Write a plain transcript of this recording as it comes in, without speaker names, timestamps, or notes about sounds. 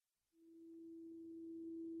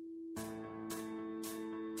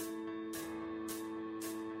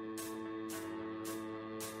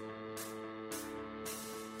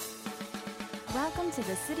Welcome to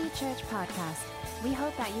the City Church Podcast. We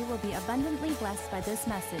hope that you will be abundantly blessed by this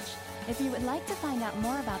message. If you would like to find out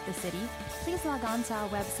more about the city, please log on to our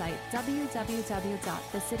website,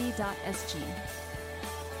 www.thecity.sg.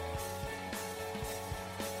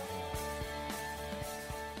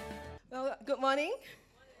 Well, good morning.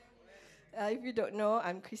 If you don't know,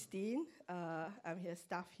 I'm Christine. I'm here,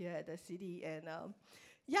 staff here at the city, and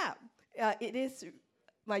it is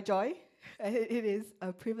my joy. It is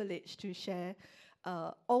a privilege to share.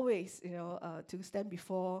 Always, to stand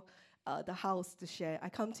before the house to share. I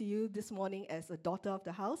come to you this morning as a daughter of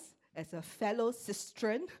the house, as a fellow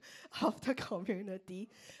sisterin of the community,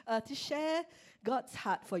 to share God's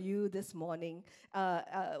heart for you this morning.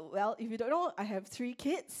 Well, if you don't know, I have 3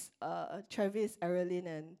 kids, Travis, Aralyn,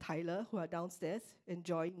 and Tyler, who are downstairs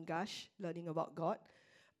enjoying Gush, learning about God.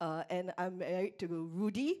 And I'm married to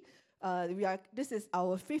Rudy. This is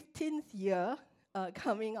our 15th year,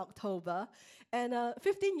 coming October, and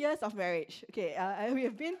 15 years of marriage. Okay, we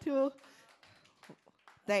have been to.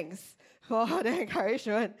 Thanks for the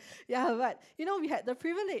encouragement. Yeah, but we had the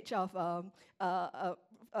privilege of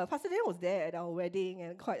Pastor Dan was there at our wedding,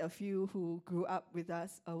 and quite a few who grew up with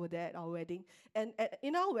us were there at our wedding. And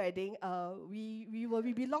in our wedding, we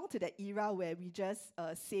belong to that era where we just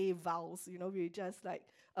say vows. We just like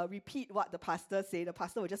repeat what the pastor say. The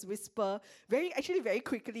pastor will just whisper very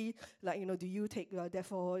quickly, like, do you take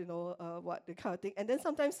therefore, what the kind of thing. And then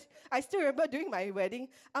sometimes I still remember during my wedding,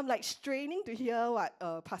 I'm like straining to hear what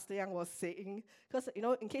Pastor Yang was saying, because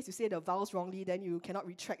in case you say the vows wrongly, then you cannot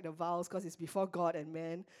retract the vows because it's before God and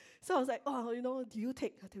man. So I was like, do you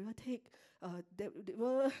take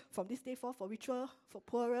from this day forth for richer, for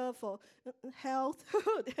poorer, for health?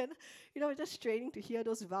 Then, just straining to hear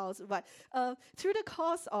those vows. But through the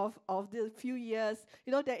course of the few years,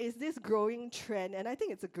 there is this growing trend, and I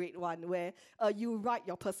think it's a great one, where you write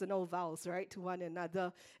your personal vows, right, to one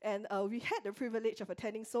another. And we had the privilege of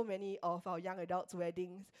attending so many of our young adults'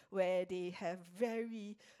 weddings where they have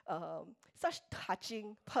very, such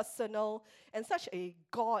touching, personal, and such a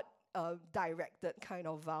God directed kind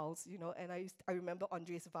of vows, and I remember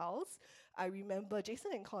Andre's vows. I remember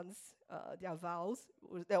Jason and Con's their vows.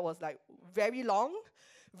 That was like very long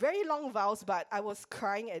vows, but I was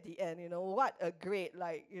crying at the end. What a great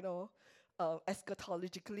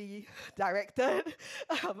eschatologically directed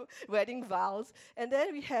wedding vows. And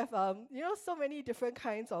then we have so many different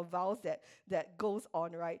kinds of vows that goes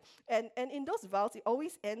on, right? And in those vows, it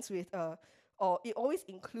always ends with or it always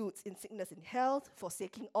includes in sickness and health,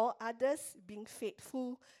 forsaking all others, being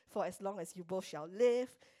faithful for as long as you both shall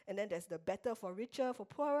live. And then there's the better for richer, for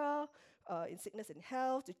poorer, in sickness and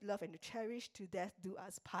health, to love and to cherish, to death do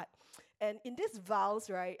us part. And in these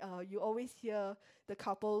vows, right, you always hear the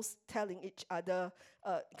couples telling each other,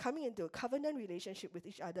 coming into a covenant relationship with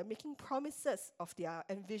each other, making promises of their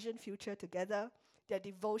envisioned future together, their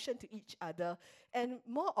devotion to each other. And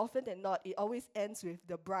more often than not, it always ends with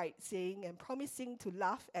the bride saying and promising to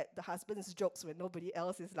laugh at the husband's jokes when nobody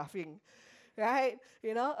else is laughing, right?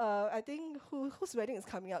 I think whose wedding is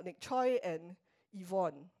coming up? Nick, Troy and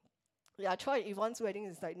Yvonne. Yeah, Troy and Yvonne's wedding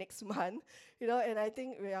is like next month, and I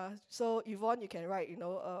think, so Yvonne, you can write,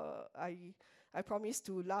 I promise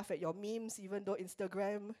to laugh at your memes, even though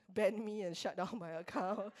Instagram banned me and shut down my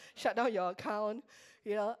account, shut down your account,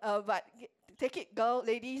 but take it, girl,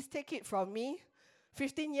 ladies, take it from me.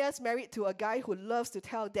 15 years married to a guy who loves to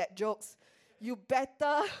tell dad jokes. You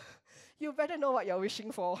better know what you're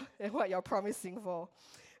wishing for and what you're promising for.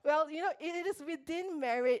 Well, it is within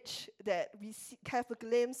marriage that we have a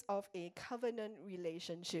glimpse of a covenant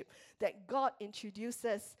relationship that God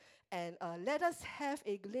introduces, and let us have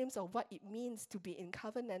a glimpse of what it means to be in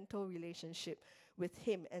covenantal relationship with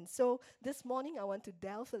Him. And so this morning, I want to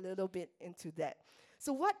delve a little bit into that.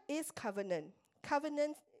 So what is covenant?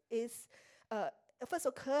 Covenant is first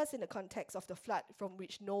occurs in the context of the flood from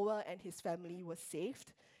which Noah and his family were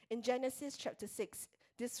saved. In Genesis chapter 6,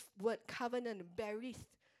 this word covenant, berith,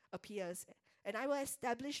 appears. And I will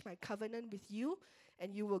establish my covenant with you,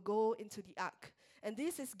 and you will go into the ark. And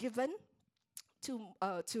this is given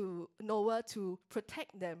to Noah to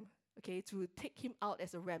protect them, okay, to take him out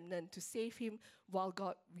as a remnant, to save him while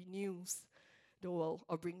God renews the world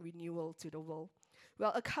or bring renewal to the world.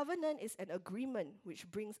 Well, a covenant is an agreement which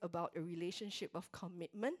brings about a relationship of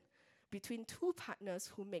commitment between 2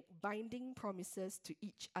 partners who make binding promises to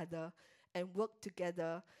each other and work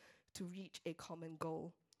together to reach a common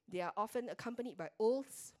goal. They are often accompanied by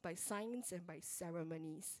oaths, by signs, and by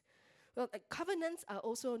ceremonies. Well, covenants are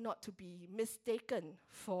also not to be mistaken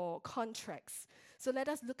for contracts. So let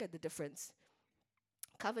us look at the difference.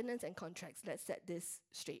 Covenants and contracts, let's set this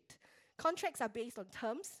straight. Contracts are based on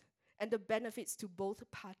terms and the benefits to both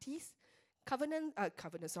parties.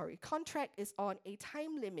 Contract is on a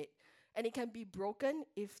time limit, and it can be broken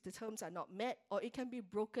if the terms are not met, or it can be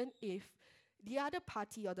broken if the other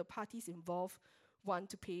party or the parties involved want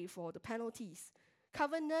to pay for the penalties.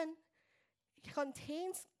 Covenant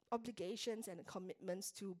contains obligations and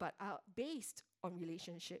commitments too, but are based on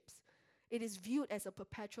relationships. It is viewed as a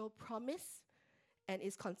perpetual promise and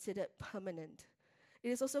is considered permanent. It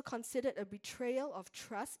is also considered a betrayal of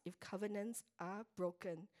trust if covenants are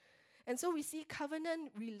broken. And so we see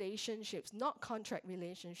covenant relationships, not contract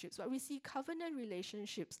relationships, but we see covenant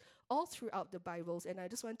relationships all throughout the Bibles. And I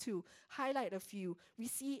just want to highlight a few. We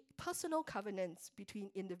see personal covenants between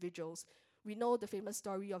individuals. We know the famous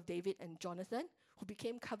story of David and Jonathan, who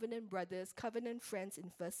became covenant brothers, covenant friends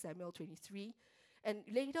in 1 Samuel 23. And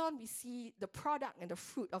later on, we see the product and the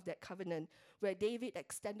fruit of that covenant, where David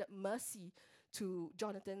extended mercy to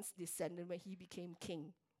Jonathan's descendant when he became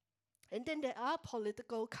king. And then there are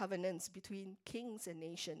political covenants between kings and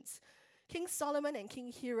nations. King Solomon and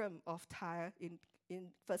King Hiram of Tyre in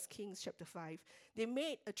 1 Kings chapter 5, they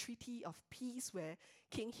made a treaty of peace where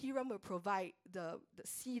King Hiram will provide the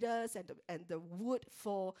cedars and the wood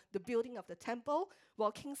for the building of the temple,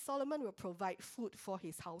 while King Solomon will provide food for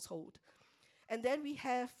his household. And then we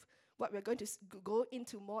have what we're going to go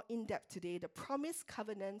into more in depth today, the promised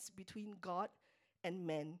covenants between God and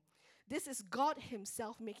men. This is God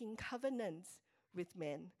himself making covenants with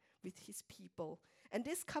men, with his people. And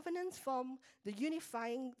these covenants form the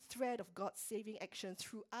unifying thread of God's saving action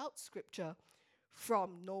throughout Scripture,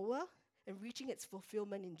 from Noah and reaching its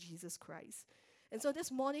fulfillment in Jesus Christ. And so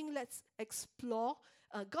this morning, let's explore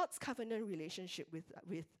God's covenant relationship with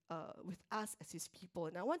us as his people.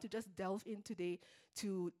 And I want to just delve in today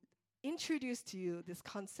to introduce to you this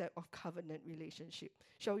concept of covenant relationship.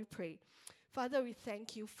 Shall we pray? Father, we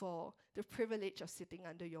thank you for the privilege of sitting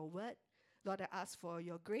under your word. Lord, I ask for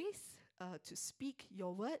your grace to speak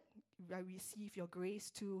your word. I receive your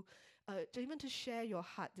grace to even to share your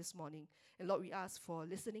heart this morning. And Lord, we ask for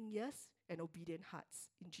listening ears and obedient hearts.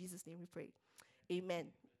 In Jesus' name we pray. Amen.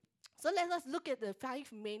 So let us look at the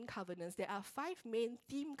 5 main covenants. There are 5 main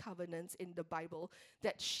theme covenants in the Bible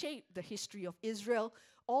that shape the history of Israel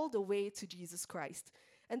all the way to Jesus Christ.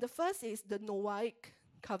 And the first is the Noahic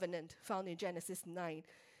covenant found in Genesis 9.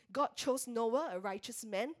 God chose Noah, a righteous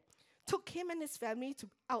man, took him and his family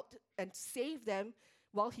out and save them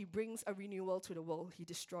while he brings a renewal to the world. He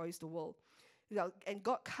destroys the world. And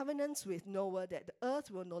God covenants with Noah that the earth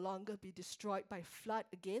will no longer be destroyed by flood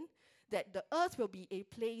again, that the earth will be a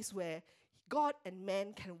place where God and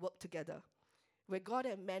man can work together, where God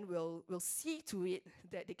and man will see to it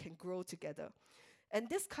that they can grow together. And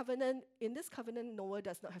in this covenant, Noah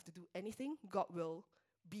does not have to do anything. God will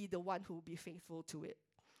be the one who will be faithful to it.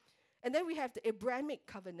 And then we have the Abrahamic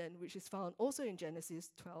covenant, which is found also in Genesis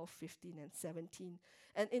 12, 15, and 17.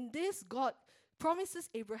 And in this, God promises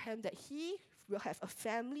Abraham that he will have a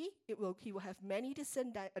family, he will have many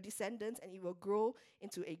descendants, and he will grow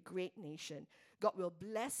into a great nation. God will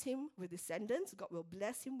bless him with descendants, God will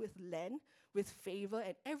bless him with land, with favor,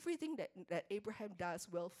 and everything that Abraham does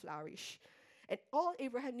will flourish. And all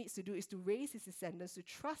Abraham needs to do is to raise his descendants to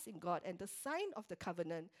trust in God, and the sign of the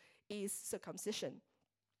covenant is circumcision.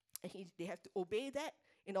 And they have to obey that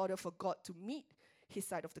in order for God to meet his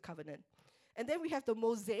side of the covenant. And then we have the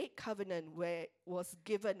Mosaic covenant, where it was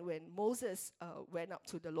given when Moses went up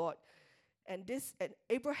to the Lord. And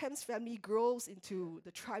Abraham's family grows into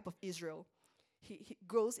the tribe of Israel. He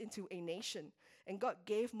grows into a nation. And God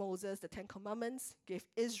gave Moses the 10 Commandments, gave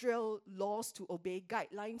Israel laws to obey,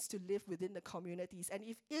 guidelines to live within the communities. And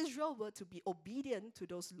if Israel were to be obedient to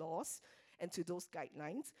those laws and to those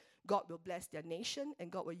guidelines, God will bless their nation,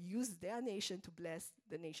 and God will use their nation to bless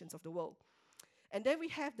the nations of the world. And then we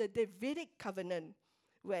have the Davidic covenant,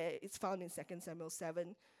 where it's found in 2 Samuel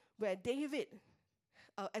 7, where David,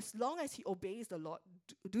 as long as he obeys the Lord,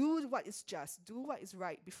 do what is just, do what is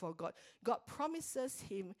right before God, God promises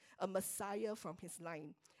him a Messiah from his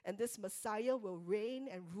line. And this Messiah will reign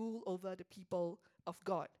and rule over the people of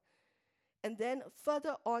God. And then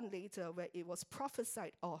further on later, where it was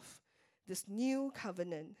prophesied of, this new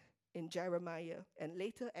covenant in Jeremiah and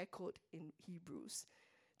later echoed in Hebrews.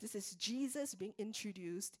 This is Jesus being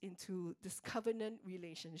introduced into this covenant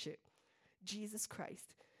relationship. Jesus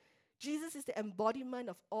Christ. Jesus is the embodiment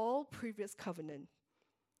of all previous covenant.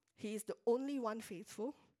 He is the only one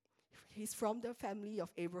faithful. He's from the family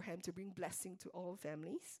of Abraham to bring blessing to all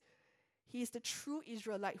families. He is the true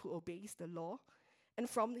Israelite who obeys the law. And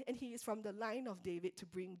he is from the line of David to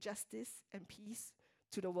bring justice and peace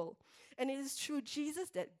to the world. And it is through Jesus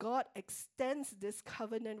that God extends this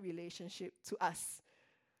covenant relationship to us.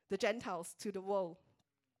 the Gentiles, to the world.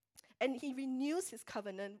 And he renews his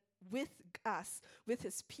covenant with us, with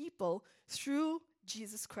his people, through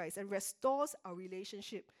Jesus Christ, and restores our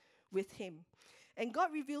relationship with him. And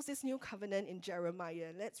God reveals this new covenant in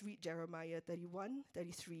Jeremiah. Let's read Jeremiah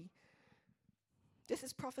 31:33. This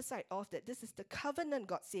is prophesied of, that this is the covenant,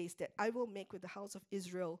 God says, that I will make with the house of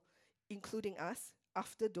Israel, including us,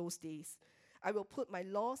 after those days. I will put my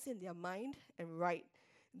laws in their mind and write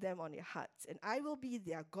them on their hearts. And I will be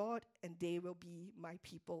their God, and they will be my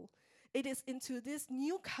people. It is into this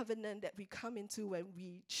new covenant that we come into when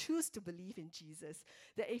we choose to believe in Jesus.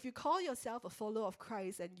 That if you call yourself a follower of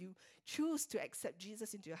Christ and you choose to accept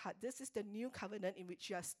Jesus into your heart, this is the new covenant in which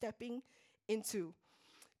you are stepping into.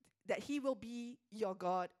 That he will be your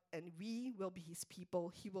God and we will be his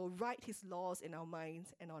people. He will write his laws in our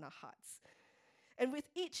minds and on our hearts. And with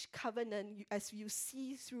each covenant, as you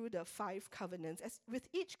see through the 5 covenants, with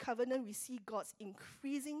each covenant we see God's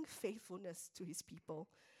increasing faithfulness to his people.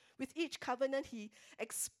 With each covenant, he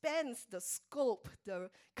expands the scope,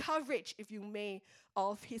 the coverage, if you may,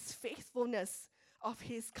 of his faithfulness, of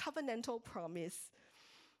his covenantal promise,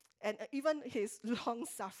 and even his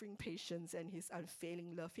long-suffering patience and his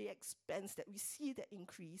unfailing love. He expands that. We see that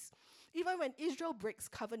increase. Even when Israel breaks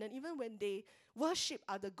covenant, even when they worship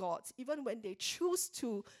other gods, even when they choose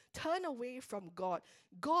to turn away from God,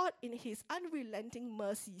 God in his unrelenting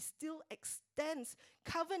mercy still extends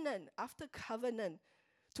covenant after covenant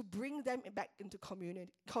to bring them back into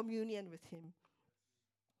communion with him.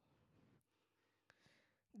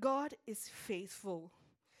 God is faithful.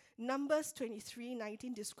 Numbers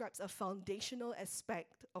 23:19 describes a foundational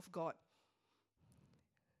aspect of God,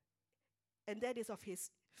 and that is of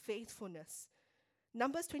his faithfulness.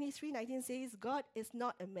 Numbers 23:19 says, God is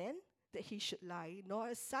not a man that he should lie, nor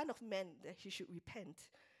a son of man that he should repent.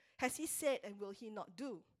 Has he said, and will he not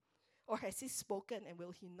do? Or has he spoken, and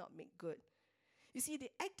will he not make good? You see,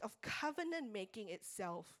 the act of covenant making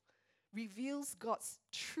itself reveals God's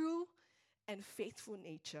true and faithful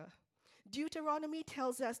nature. Deuteronomy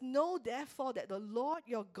tells us, know therefore that the Lord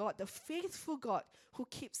your God, the faithful God, who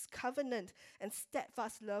keeps covenant and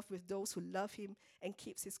steadfast love with those who love him and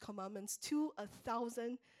keeps his commandments to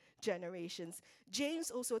 1,000 generations.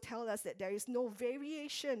 James also tells us that there is no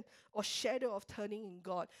variation or shadow of turning in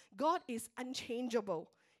God. God is unchangeable.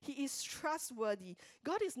 He is trustworthy.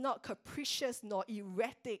 God is not capricious, nor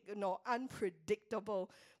erratic, nor unpredictable,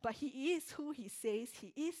 but he is who he says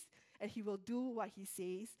he is, and he will do what he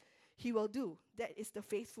says he will do. That is the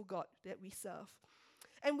faithful God that we serve.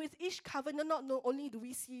 And with each covenant, not only do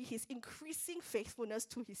we see his increasing faithfulness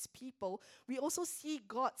to his people, we also see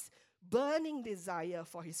God's burning desire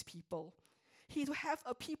for his people. He to have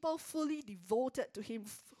a people fully devoted to him,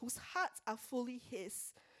 whose hearts are fully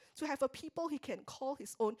his. To have a people he can call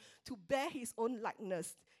his own, to bear his own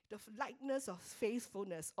likeness, the likeness of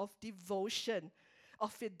faithfulness, of devotion,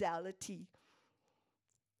 of fidelity.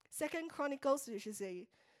 2 Chronicles, which is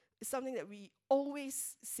something that we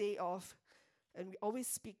always say of and we always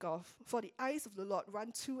speak of. For the eyes of the Lord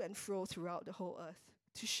run to and fro throughout the whole earth,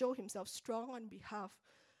 to show himself strong on behalf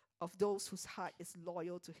of those whose heart is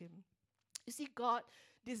loyal to him. You see, God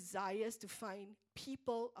desires to find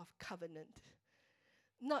people of covenant,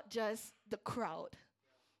 not just the crowd,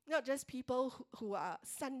 not just people who are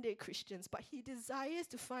Sunday Christians, but he desires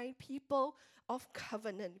to find people of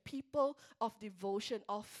covenant, people of devotion,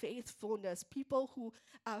 of faithfulness, people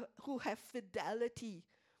who have fidelity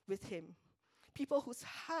with him, people whose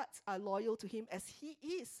hearts are loyal to him as he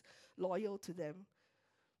is loyal to them,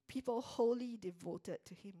 people wholly devoted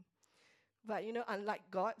to him. But unlike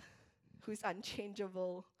God, who is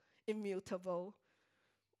unchangeable, immutable,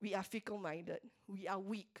 we are fickle-minded, we are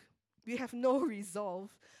weak, we have no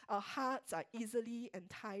resolve. Our hearts are easily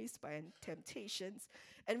enticed by temptations,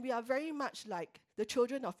 and we are very much like the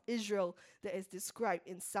children of Israel that is described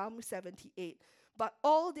in Psalm 78. But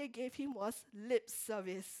all they gave him was lip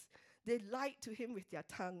service. They lied to him with their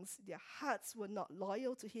tongues. Their hearts were not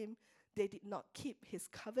loyal to him. They did not keep his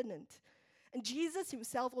covenant. And Jesus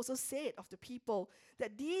himself also said of the people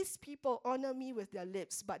that these people honor me with their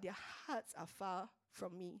lips, but their hearts are far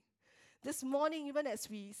from me. This morning, even as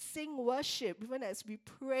we sing worship, even as we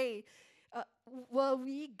pray, were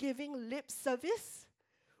we giving lip service?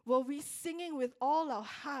 Were we singing with all our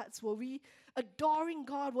hearts? Were we adoring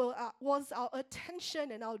God? Was our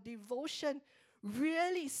attention and our devotion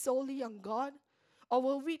really solely on God? Or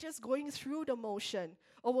were we just going through the motion?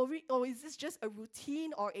 Or is this just a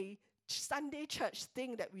routine or a Sunday church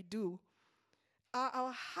thing that we do? Are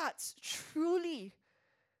our hearts truly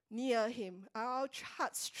near him? Are our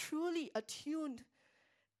hearts truly attuned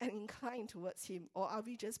and inclined towards him? Or are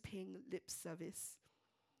we just paying lip service?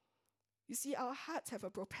 You see, our hearts have a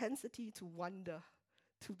propensity to wander,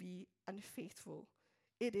 to be unfaithful.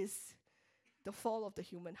 It is the fall of the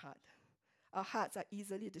human heart. Our hearts are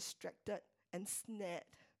easily distracted and snared,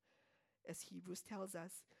 as Hebrews tells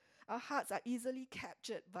us. Our hearts are easily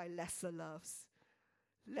captured by lesser loves,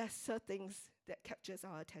 lesser things that captures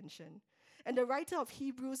our attention. And the writer of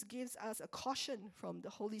Hebrews gives us a caution from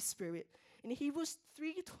the Holy Spirit. In Hebrews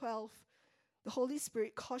 3:12, the Holy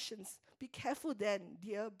Spirit cautions, be careful then,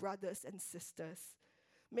 dear brothers and sisters.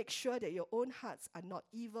 Make sure that your own hearts are not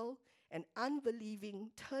evil and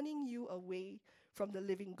unbelieving, turning you away from the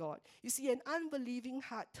living God. You see, an unbelieving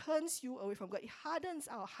heart turns you away from God. It hardens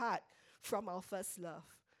our heart from our first love.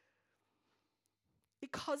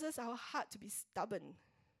 It causes our heart to be stubborn,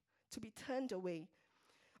 to be turned away.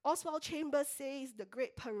 Oswald Chambers says the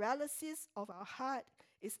great paralysis of our heart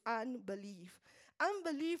is unbelief.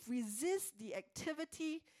 Unbelief resists the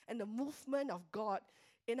activity and the movement of God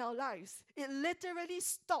in our lives. It literally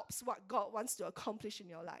stops what God wants to accomplish in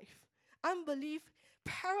your life. Unbelief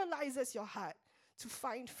paralyzes your heart to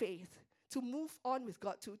find faith, to move on with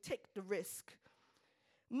God, to take the risk.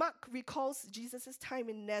 Mark recalls Jesus' time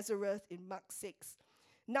in Nazareth in Mark 6.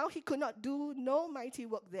 Now he could not do no mighty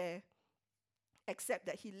work there, except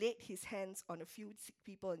that he laid his hands on a few sick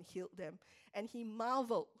people and healed them. And he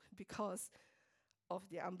marveled because of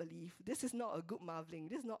their unbelief. This is not a good marveling.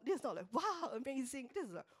 This is not like, wow, amazing. This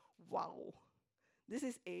is like, wow. This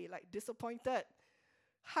is a disappointed,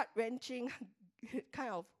 heart-wrenching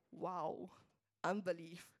kind of wow,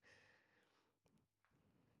 unbelief.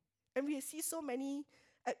 And we see so many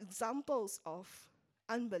examples of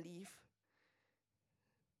unbelief.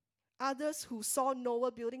 Others who saw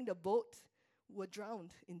Noah building the boat were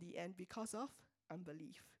drowned in the end because of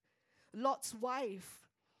unbelief. Lot's wife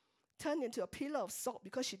turned into a pillar of salt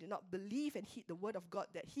because she did not believe and heed the word of God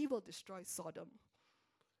that he will destroy Sodom.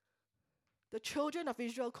 The children of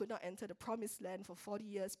Israel could not enter the promised land for 40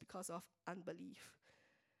 years because of unbelief.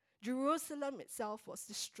 Jerusalem itself was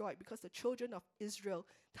destroyed because the children of Israel,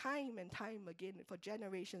 time and time again, for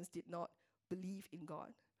generations, did not believe in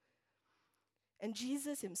God. And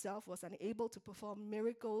Jesus himself was unable to perform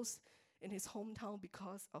miracles in his hometown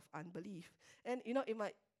because of unbelief. And it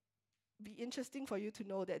might be interesting for you to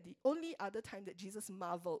know that the only other time that Jesus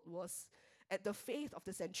marveled was at the faith of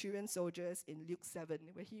the centurion soldiers in Luke 7,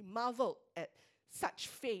 where he marveled at such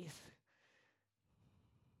faith.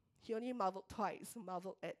 He only marveled twice,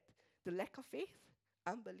 marveled at the lack of faith,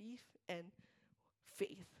 unbelief, and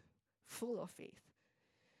faith, full of faith.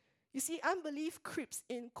 You see, unbelief creeps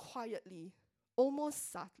in quietly,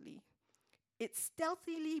 almost subtly. It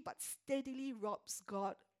stealthily but steadily robs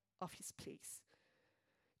God of his place.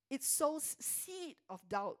 It sows seed of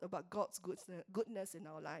doubt about God's goodness in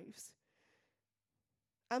our lives.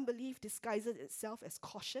 Unbelief disguises itself as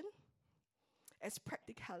caution, as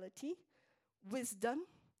practicality, wisdom.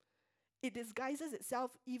 It disguises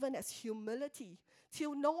itself even as humility,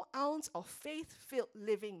 till no ounce of faith-filled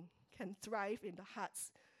living can thrive in the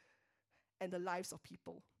hearts and the lives of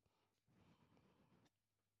people.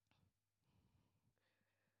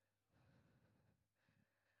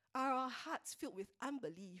 Are our hearts filled with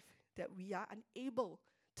unbelief that we are unable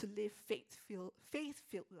to live faith-filled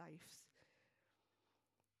lives?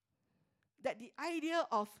 That the idea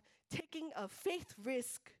of taking a faith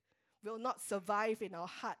risk will not survive in our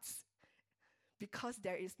hearts because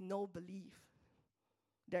there is no belief,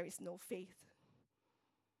 there is no faith.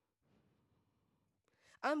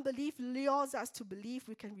 Unbelief lures us to believe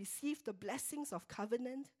we can receive the blessings of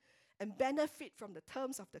covenant and benefit from the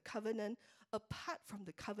terms of the covenant apart from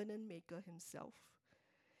the covenant maker himself.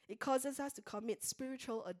 It causes us to commit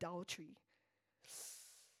spiritual adultery.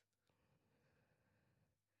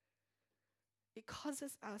 It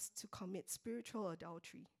causes us to commit spiritual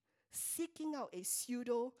adultery, seeking out a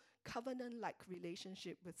pseudo covenant-like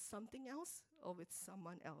relationship with something else or with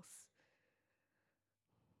someone else.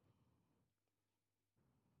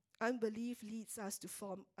 Unbelief leads us to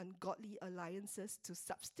form ungodly alliances to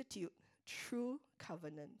substitute true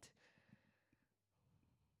covenant.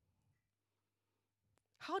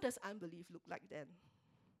 How does unbelief look like then?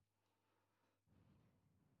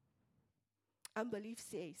 Unbelief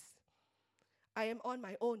says, I am on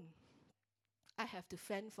my own. I have to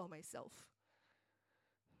fend for myself.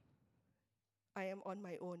 I am on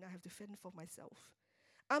my own. I have to fend for myself.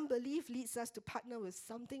 Unbelief leads us to partner with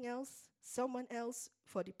something else, someone else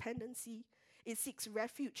for dependency. It seeks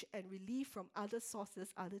refuge and relief from other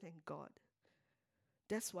sources other than God.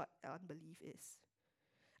 That's what unbelief is.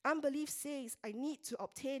 Unbelief says, I need to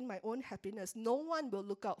obtain my own happiness. No one will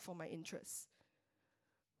look out for my interests.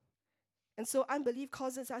 And so unbelief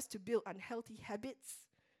causes us to build unhealthy habits,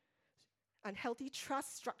 unhealthy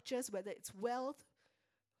trust structures, whether it's wealth,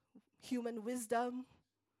 human wisdom,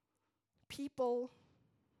 people,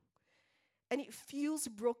 and it fuels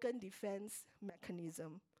broken defense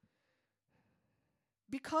mechanism.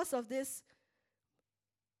 Because of this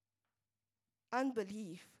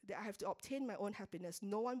unbelief that I have to obtain my own happiness,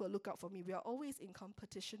 no one will look out for me. We are always in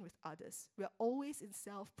competition with others. We are always in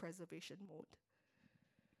self-preservation mode.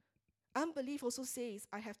 Unbelief also says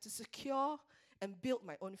I have to secure and build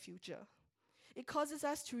my own future. It causes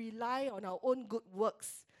us to rely on our own good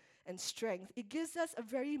works and strength. It gives us a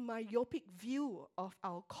very myopic view of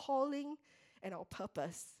our calling and our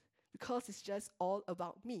purpose because it's just all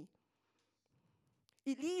about me.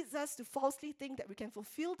 It leads us to falsely think that we can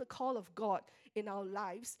fulfill the call of God in our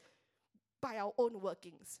lives by our own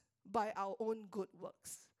workings, by our own good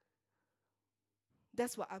works.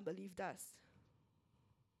 That's what unbelief does.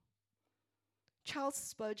 Charles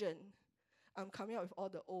Spurgeon, I'm coming up with all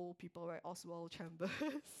the old people, right? Oswald Chambers,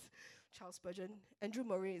 Charles Spurgeon, Andrew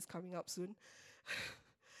Murray is coming up soon.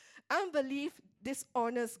 Unbelief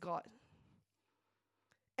dishonors God.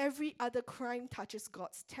 Every other crime touches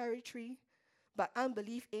God's territory, but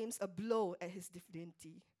unbelief aims a blow at his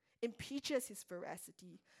divinity, impeaches his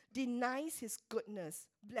veracity, denies his goodness,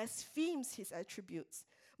 blasphemes his attributes,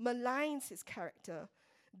 maligns his character.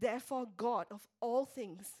 Therefore, God of all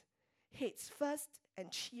things hates first and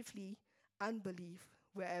chiefly unbelief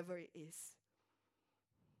wherever it is.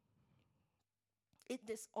 It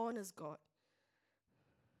dishonors God.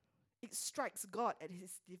 It strikes God at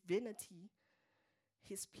his divinity,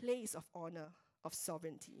 his place of honor, of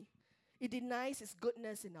sovereignty. It denies his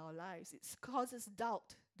goodness in our lives. It causes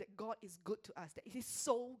doubt that God is good to us, that he is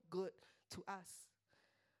so good to us.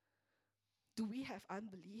 Do we have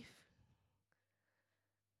unbelief?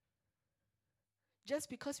 Just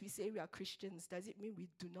because we say we are Christians, does it mean we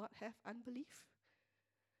do not have unbelief?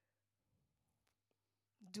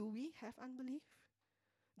 Do we have unbelief?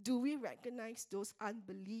 Do we recognize those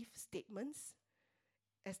unbelief statements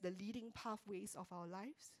as the leading pathways of our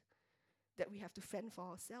lives? That we have to fend for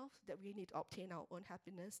ourselves, that we need to obtain our own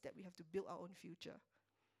happiness, that we have to build our own future.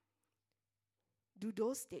 Do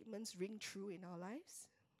those statements ring true in our lives?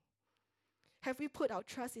 Have we put our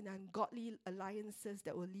trust in ungodly alliances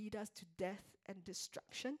that will lead us to death and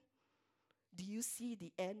destruction? Do you see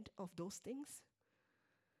the end of those things?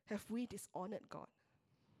 Have we dishonored God?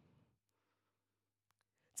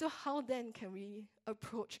 So how then can we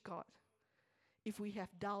approach God if we have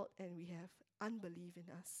doubt and we have unbelief in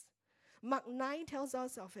us? Mark 9 tells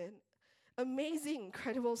us of an amazing,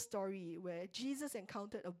 incredible story where Jesus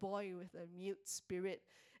encountered a boy with a mute spirit,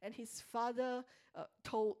 and his father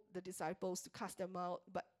told the disciples to cast them out,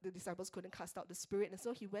 but the disciples couldn't cast out the spirit, and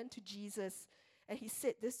so he went to Jesus, and he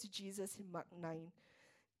said this to Jesus in Mark 9.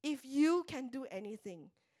 If you can do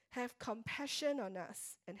anything, have compassion on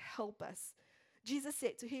us and help us. Jesus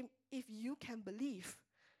said to him, if you can believe,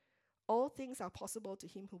 all things are possible to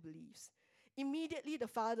him who believes. Immediately the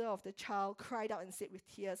father of the child cried out and said with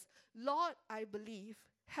tears, Lord, I believe,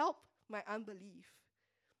 help my unbelief.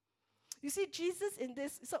 You see, Jesus in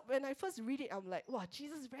this, so when I first read it, I'm like, wow,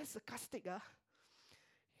 Jesus is very sarcastic.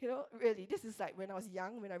 You know, really, this is like when I was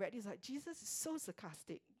young, when I read this, like, Jesus is so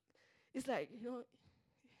sarcastic. It's like, you know,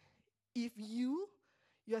 if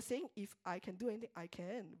you're saying, if I can do anything, I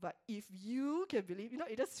can. But if you can believe, you know,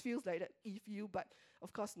 it just feels like that, if you, but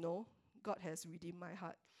of course, no, God has redeemed my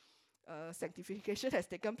heart. Sanctification has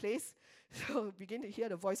taken place, so begin to hear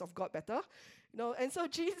the voice of God better. You know, and so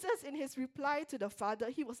Jesus, in his reply to the father,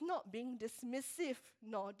 he was not being dismissive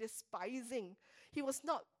nor despising. He was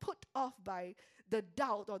not put off by the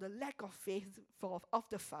doubt or the lack of faith of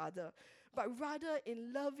the father, but rather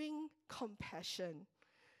in loving compassion.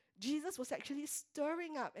 Jesus was actually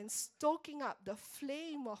stirring up and stoking up the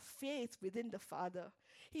flame of faith within the father.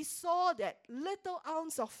 He saw that little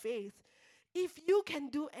ounce of faith. If you can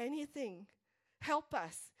do anything, help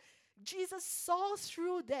us. Jesus saw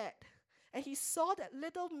through that, and he saw that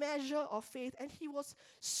little measure of faith, and he was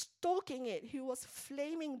stoking it. He was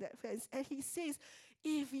flaming that faith, and he says,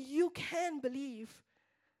 if you can believe,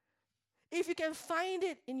 if you can find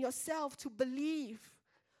it in yourself to believe,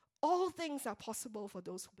 all things are possible for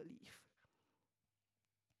those who believe.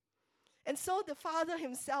 And so the father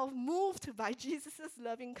himself, moved by Jesus'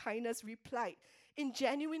 loving kindness, replied in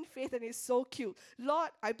genuine faith, and it's so cute. Lord,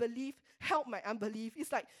 I believe, help my unbelief.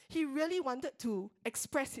 It's like he really wanted to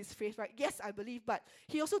express his faith, right? Yes, I believe, but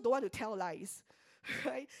he also don't want to tell lies,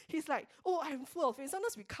 right? He's like, oh, I'm full of faith.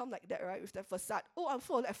 Sometimes we come like that, right, with that facade. Oh, I'm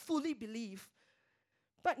full, I fully believe.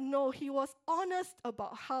 But no, he was honest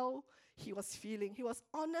about how he was feeling. He was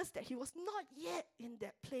honest that he was not yet in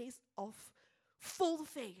that place of full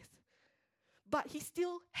faith. but he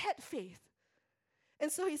still had faith.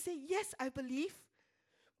 And so he said, yes, I believe,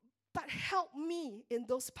 but help me in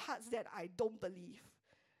those parts that I don't believe.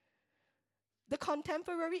 The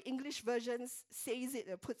contemporary English version says it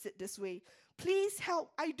and puts it this way: please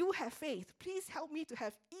help, I do have faith. Please help me to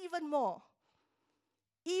have even more.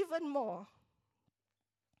 Even more.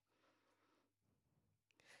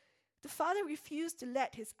 The father refused to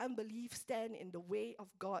let his unbelief stand in the way of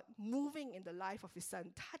God moving in the life of his son,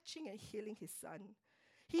 touching and healing his son.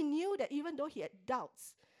 He knew that even though he had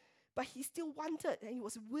doubts, but he still wanted and he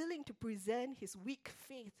was willing to present his weak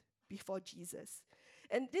faith before Jesus.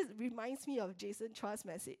 And this reminds me of Jason Chua's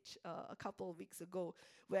message a couple of weeks ago,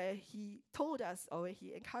 where he told us, or where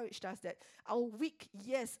he encouraged us, that our weak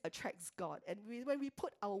yes attracts God. And when we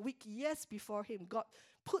put our weak yes before him, God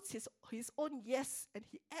puts his own yes and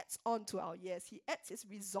he adds on to our yes. He adds his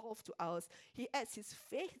resolve to ours. He adds his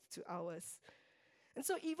faith to ours. And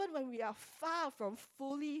so even when we are far from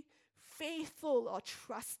fully faithful or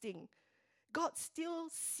trusting, God still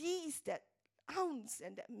sees that ounce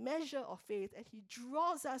and that measure of faith, and he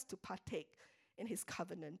draws us to partake in his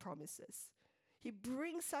covenant promises. He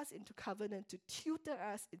brings us into covenant to tutor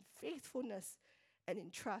us in faithfulness and in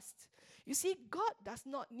trust. You see, God does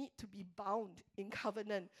not need to be bound in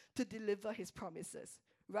covenant to deliver his promises,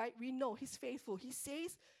 right? We know he's faithful. He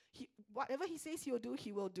says, whatever he says he will do,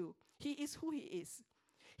 he will do. He is who he is.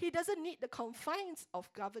 He doesn't need the confines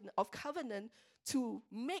of covenant to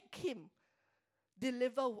make him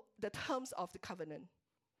deliver the terms of the covenant.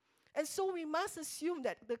 And so we must assume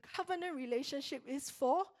that the covenant relationship is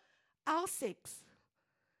for our sakes.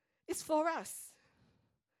 It's for us.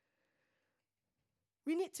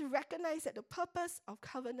 We need to recognize that the purpose of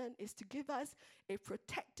covenant is to give us a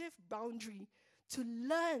protective boundary to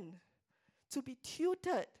learn, to be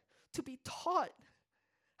tutored, to be taught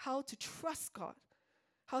how to trust God,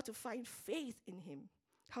 how to find faith in him,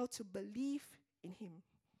 how to believe in him.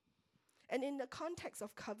 And in the context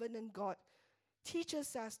of covenant, God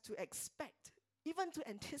teaches us to expect, even to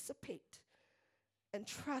anticipate, and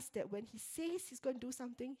trust that when he says he's going to do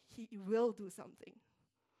something, he will do something.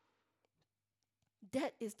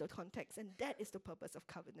 That is the context, and that is the purpose of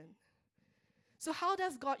covenant. So how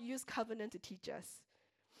does God use covenant to teach us?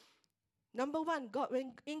 Number one,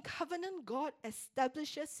 when in covenant, God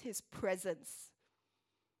establishes his presence.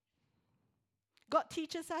 God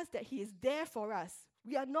teaches us that he is there for us.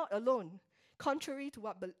 We are not alone, contrary to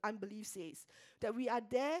what unbelief says. That we are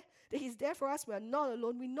there, that he's there for us, we are not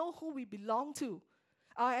alone. We know who we belong to.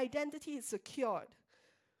 Our identity is secured.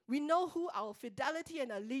 We know who our fidelity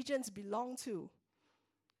and allegiance belong to.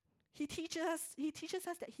 He teaches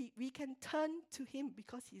us that we can turn to him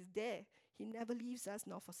because he's there. He never leaves us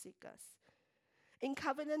nor forsakes us. In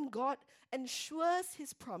covenant, God ensures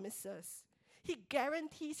his promises. He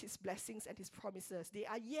guarantees his blessings and his promises. They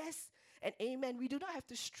are yes and amen. We do not have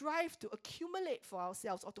to strive to accumulate for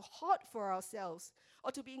ourselves or to hoard for ourselves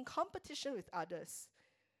or to be in competition with others.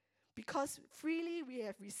 Because freely we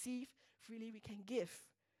have received, freely we can give.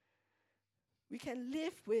 We can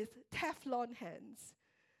live with Teflon hands.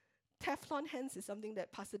 Teflon hands is something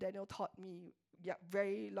that Pastor Daniel taught me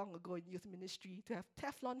very long ago in youth ministry, to have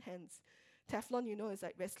Teflon hands. Teflon, is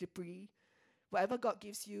like very slippery. Whatever God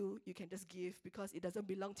gives you, you can just give because it doesn't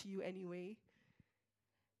belong to you anyway.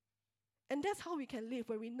 And that's how we can live,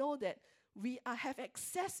 when we know that we have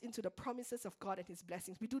access into the promises of God and his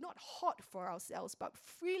blessings. We do not hoard for ourselves, but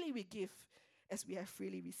freely we give as we have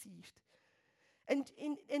freely received. And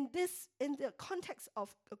in the context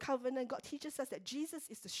of a covenant, God teaches us that Jesus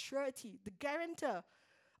is the surety, the guarantor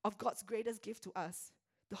of God's greatest gift to us,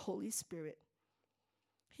 the Holy Spirit.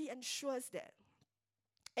 He ensures that.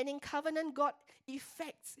 And in covenant, God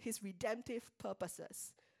effects his redemptive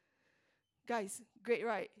purposes. Guys, great,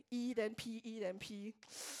 right? E then P, E then P.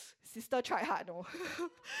 Sister tried hard, no?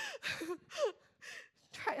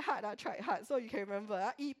 Tried hard. So you can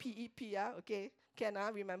remember, E, P, okay? Can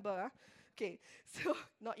remember, Okay, so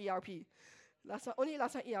not ERP. Last one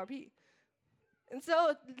ERP. And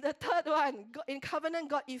so the third one, in covenant,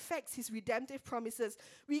 God effects his redemptive promises.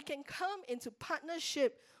 We can come into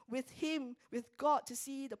partnership with him, with God, to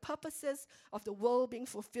see the purposes of the world being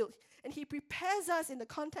fulfilled. And he prepares us in the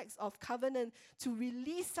context of covenant to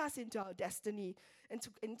release us into our destiny and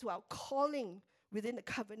into our calling within the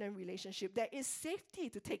covenant relationship. There is safety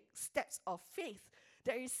to take steps of faith.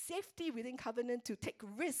 There is safety within covenant to take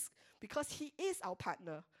risks because he is our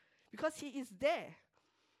partner, because he is there.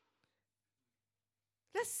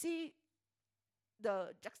 Let's see the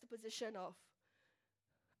juxtaposition of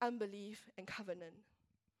unbelief and covenant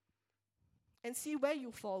and see where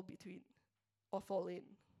you fall between or fall in.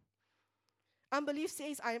 Unbelief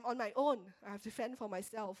says I am on my own. I have to fend for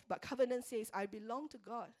myself. But covenant says I belong to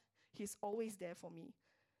God. He's always there for me.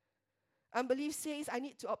 Unbelief says I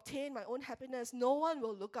need to obtain my own happiness. No one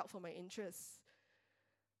will look out for my interests.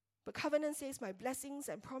 But covenant says my blessings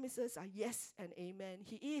and promises are yes and amen.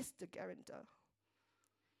 He is the guarantor.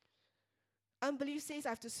 Unbelief says I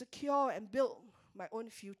have to secure and build my own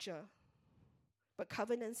future. But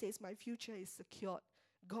covenant says my future is secured.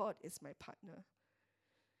 God is my partner.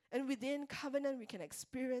 And within covenant, we can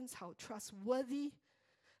experience how trustworthy,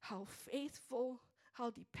 how faithful, how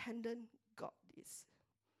dependent God is.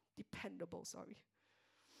 Dependable, sorry.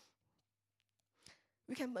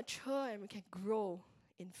 We can mature and we can grow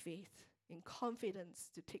in faith, in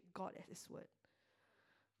confidence to take God at His word.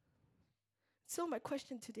 So my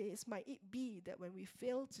question today is, might it be that when we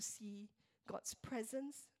fail to see God's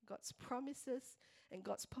presence, God's promises, and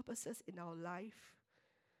God's purposes in our life,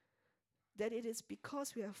 that it is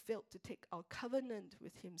because we have failed to take our covenant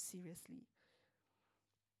with Him seriously,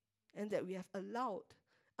 and that we have allowed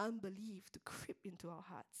unbelief to creep into our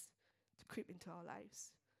hearts, to creep into our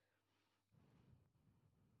lives.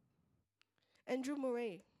 Andrew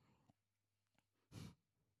Murray,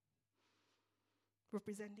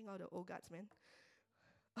 representing all the old guards, man.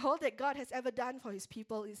 All that God has ever done for His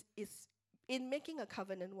people is in making a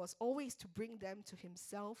covenant was always to bring them to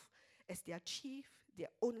Himself as their chief, their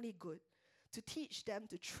only good, to teach them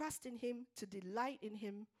to trust in Him, to delight in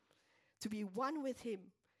Him, to be one with Him.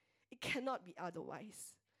 It cannot be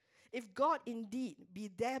otherwise. If God indeed be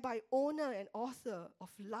thereby owner and author of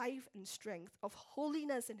life and strength, of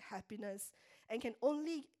holiness and happiness, and can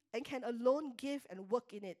alone give and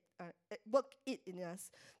work it in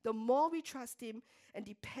us, the more we trust Him and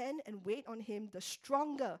depend and wait on Him, the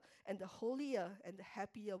stronger and the holier and the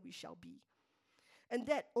happier we shall be. And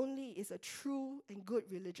that only is a true and good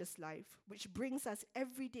religious life, which brings us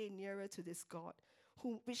every day nearer to this God,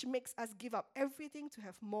 which makes us give up everything to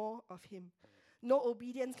have more of Him. No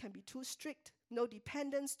obedience can be too strict, no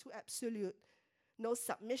dependence too absolute, no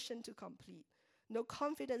submission too complete, no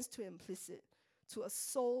confidence too implicit, to a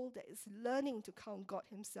soul that is learning to count God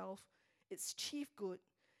Himself its chief good,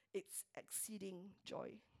 its exceeding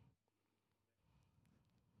joy.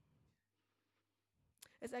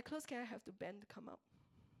 As I close, can I have the band come up?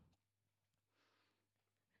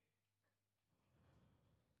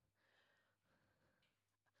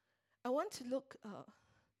 I want to look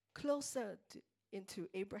closer into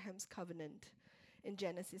Abraham's covenant in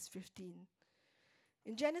Genesis 15.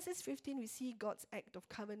 In Genesis 15, we see God's act of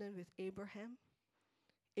covenant with Abraham.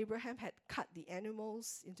 Abraham had cut the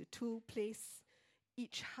animals into two, placed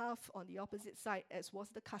each half on the opposite side, as was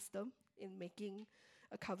the custom in making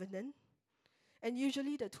a covenant. And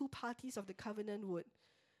usually the two parties of the covenant would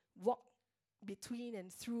walk between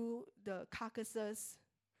and through the carcasses,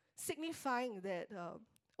 signifying that,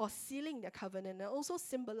 or sealing their covenant, and also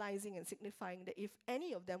symbolizing and signifying that if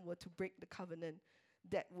any of them were to break the covenant,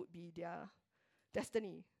 that would be their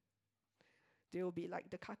destiny. They will be like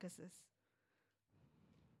the carcasses.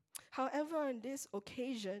 However, on this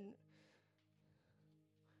occasion,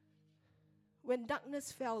 when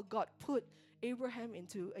darkness fell, God put Abraham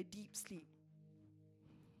into a deep sleep.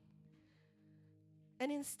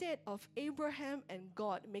 And instead of Abraham and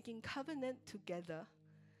God making covenant together,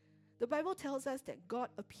 the Bible tells us that God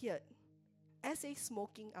appeared as a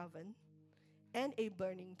smoking oven and a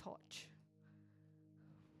burning torch.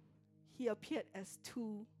 He appeared as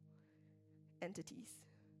two entities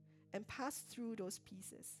and passed through those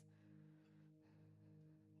pieces.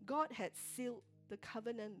 God had sealed the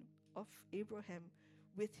covenant of Abraham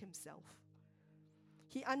with Himself.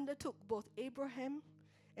 He undertook both Abraham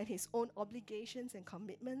and his own obligations and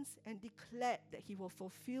commitments and declared that He will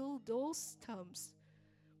fulfill those terms,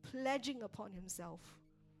 pledging upon Himself.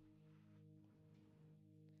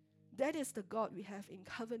 That is the God we have in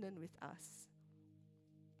covenant with us.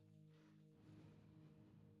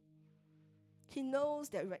 He knows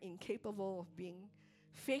that we're incapable of being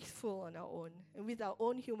faithful on our own, and with our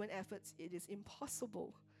own human efforts, it is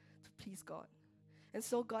impossible to please God. And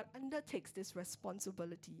so God undertakes this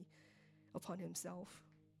responsibility upon Himself.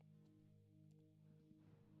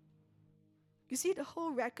 You see, the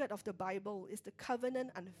whole record of the Bible is the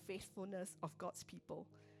covenant unfaithfulness of God's people.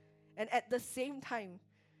 And at the same time,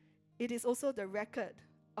 it is also the record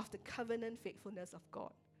of the covenant faithfulness of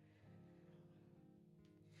God.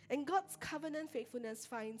 And God's covenant faithfulness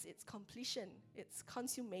finds its completion, its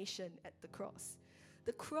consummation at the cross.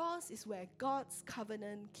 The cross is where God's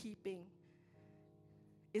covenant keeping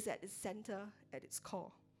is at its center, at its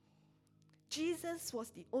core. Jesus was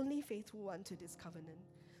the only faithful one to this covenant.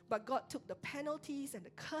 But God took the penalties and the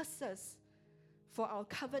curses for our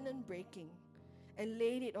covenant breaking and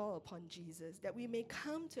laid it all upon Jesus, that we may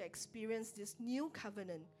come to experience this new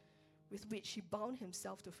covenant with which he bound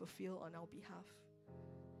himself to fulfill on our behalf.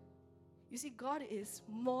 You see, God is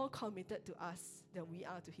more committed to us than we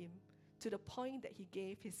are to him, to the point that he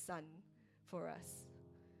gave his son for us.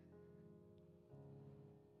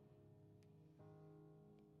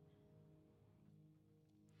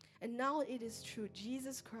 And now it is through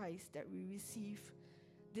Jesus Christ that we receive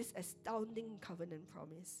this astounding covenant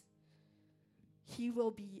promise. He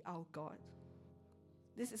will be our God.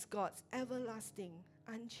 This is God's everlasting,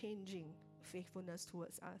 unchanging faithfulness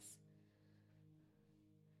towards us.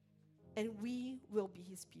 And we will be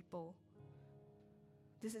his people.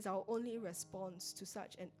 This is our only response to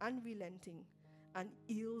such an unrelenting,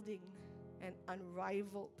 unyielding, and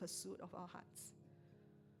unrivaled pursuit of our hearts.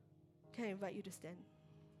 Can I invite you to stand?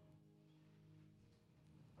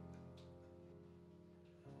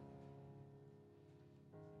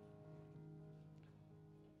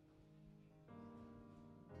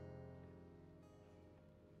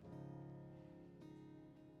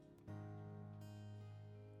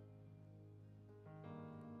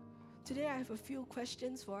 Today I have a few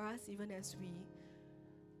questions for us even as we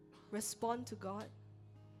respond to God.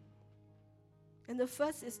 And the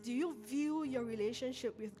first is, do you view your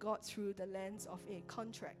relationship with God through the lens of a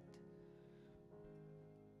contract?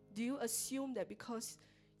 Do you assume that because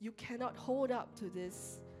you cannot hold up to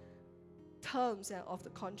these terms of the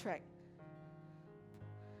contract,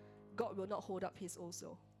 God will not hold up his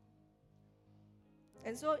also?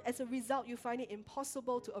 And so as a result, you find it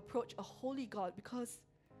impossible to approach a holy God because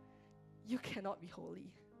you cannot be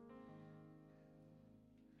holy.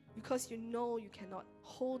 Because you know you cannot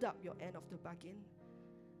hold up your end of the bargain.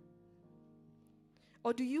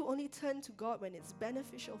 Or do you only turn to God when it's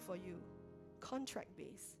beneficial for you,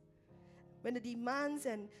 contract-based? When the demands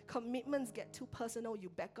and commitments get too personal, you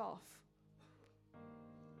back off.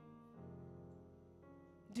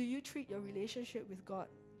 Do you treat your relationship with God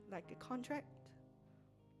like a contract?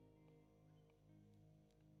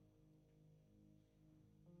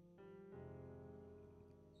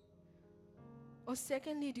 Or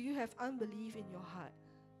secondly, do you have unbelief in your heart?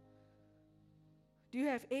 Do you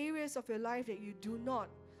have areas of your life that you do not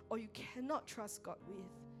or you cannot trust God with?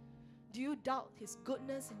 Do you doubt his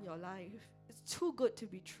goodness in your life? It's too good to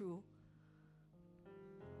be true.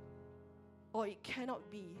 Or it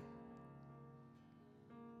cannot be.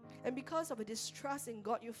 And because of a distrust in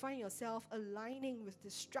God, you find yourself aligning with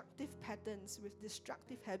destructive patterns, with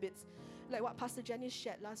destructive habits, like what Pastor Janice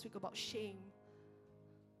shared last week about shame.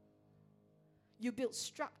 You build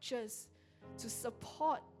structures to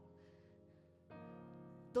support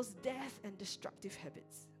those death and destructive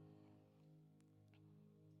habits.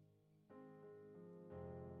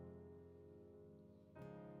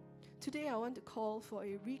 Today I want to call for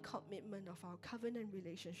a recommitment of our covenant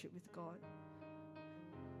relationship with God.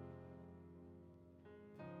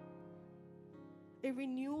 A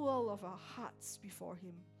renewal of our hearts before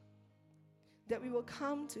him. That we will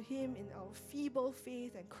come to him in our feeble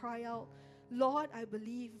faith and cry out, Lord, I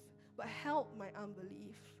believe, but help my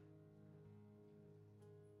unbelief.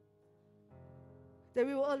 That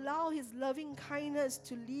we will allow his loving kindness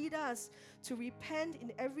to lead us to repent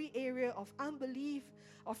in every area of unbelief,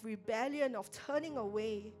 of rebellion, of turning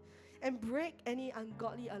away, and break any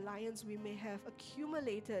ungodly alliance we may have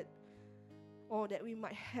accumulated or that we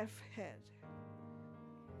might have had.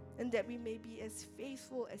 And that we may be as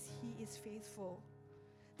faithful as he is faithful.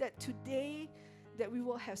 That today, that we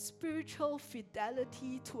will have spiritual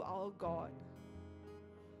fidelity to our God.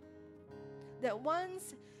 That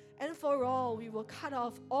once and for all, we will cut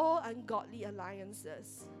off all ungodly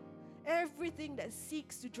alliances. Everything that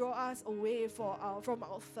seeks to draw us away from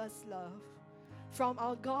our first love, from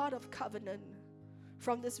our God of covenant,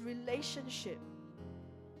 from this relationship.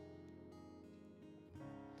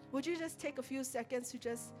 Would you just take a few seconds to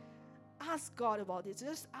just ask God about it?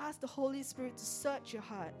 Just ask the Holy Spirit to search your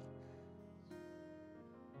heart.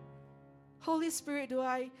 Holy Spirit, do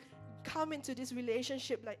I come into this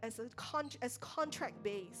relationship like as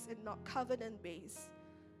contract-based and not covenant-based?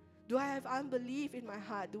 Do I have unbelief in my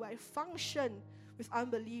heart? Do I function with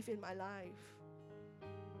unbelief in my life?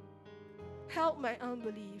 Help my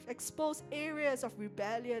unbelief. Expose areas of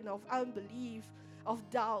rebellion, of unbelief, of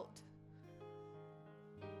doubt.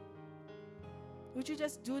 Would you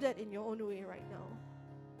just do that in your own way right now?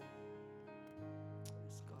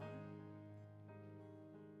 Yes, God.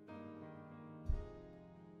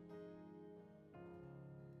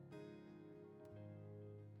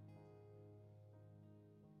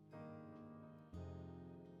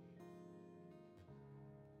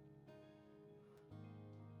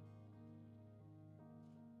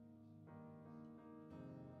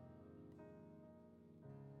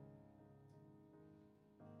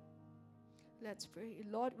 Let's pray.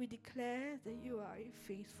 Lord, we declare that you are a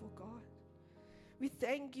faithful God. We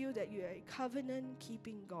thank you that you are a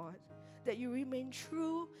covenant-keeping God, that you remain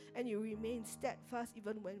true and you remain steadfast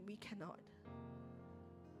even when we cannot.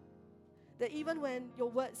 That even when your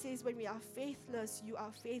word says when we are faithless, you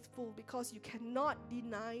are faithful because you cannot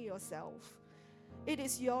deny yourself. It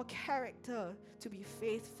is your character to be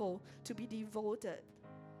faithful, to be devoted.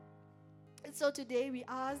 And so today we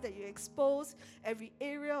ask that you expose every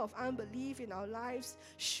area of unbelief in our lives.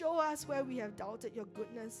 Show us where we have doubted your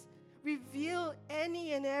goodness. Reveal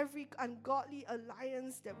any and every ungodly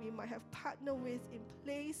alliance that we might have partnered with in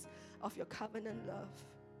place of your covenant love.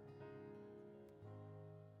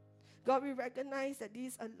 God, we recognize that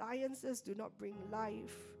these alliances do not bring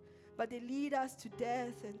life, but they lead us to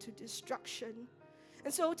death and to destruction.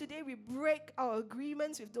 And so today we break our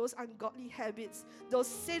agreements with those ungodly habits, those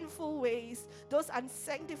sinful ways, those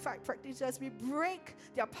unsanctified practices. We break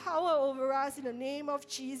their power over us in the name of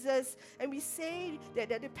Jesus. And we say that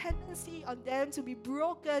their dependency on them to be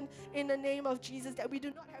broken in the name of Jesus, that we do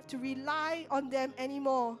not have to rely on them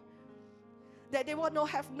anymore. That they will not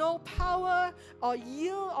have no power or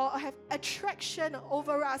yield or have attraction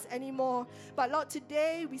over us anymore. But Lord,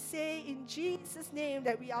 today we say in Jesus' name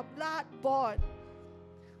that we are blood-bought.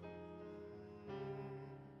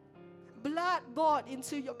 Blood-bought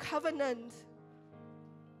into your covenant.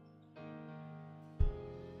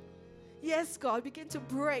 Yes, God, begin to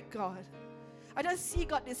break, God. I just see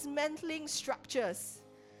God dismantling structures,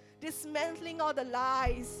 dismantling all the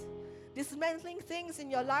lies, dismantling things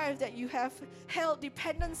in your life that you have held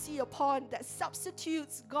dependency upon that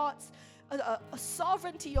substitutes God's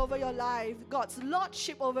sovereignty over your life, God's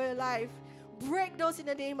lordship over your life. Break those in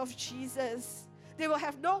the name of Jesus. They will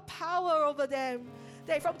have no power over them.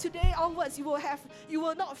 That from today onwards, you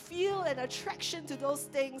will not feel an attraction to those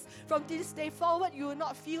things. From this day forward, you will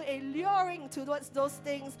not feel a luring towards those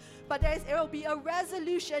things. But there will be a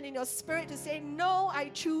resolution in your spirit to say, no, I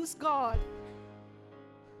choose God.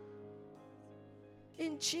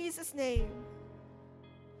 In Jesus' name.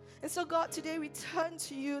 And so God, today we turn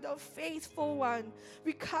to you, the faithful one.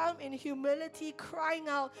 We come in humility, crying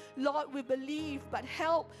out, Lord, we believe, but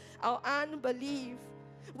help our unbelief.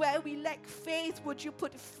 Where we lack faith, would you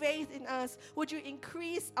put faith in us? Would you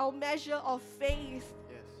increase our measure of faith?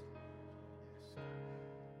 Yes.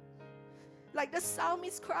 Like the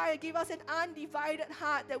psalmist cried, give us an undivided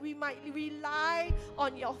heart that we might rely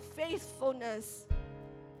on your faithfulness.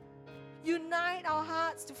 Unite our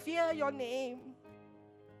hearts to fear your name.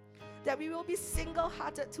 That we will be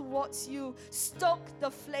single-hearted towards you. Stoke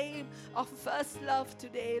the flame of first love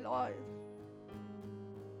today, Lord.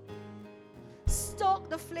 Stoke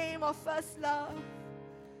the flame of first love.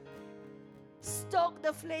 Stoke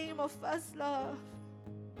the flame of first love.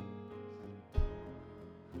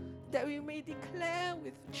 That we may declare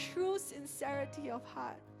with true sincerity of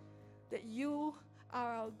heart that you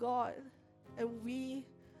are our God and we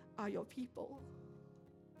are your people.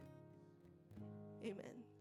 Amen.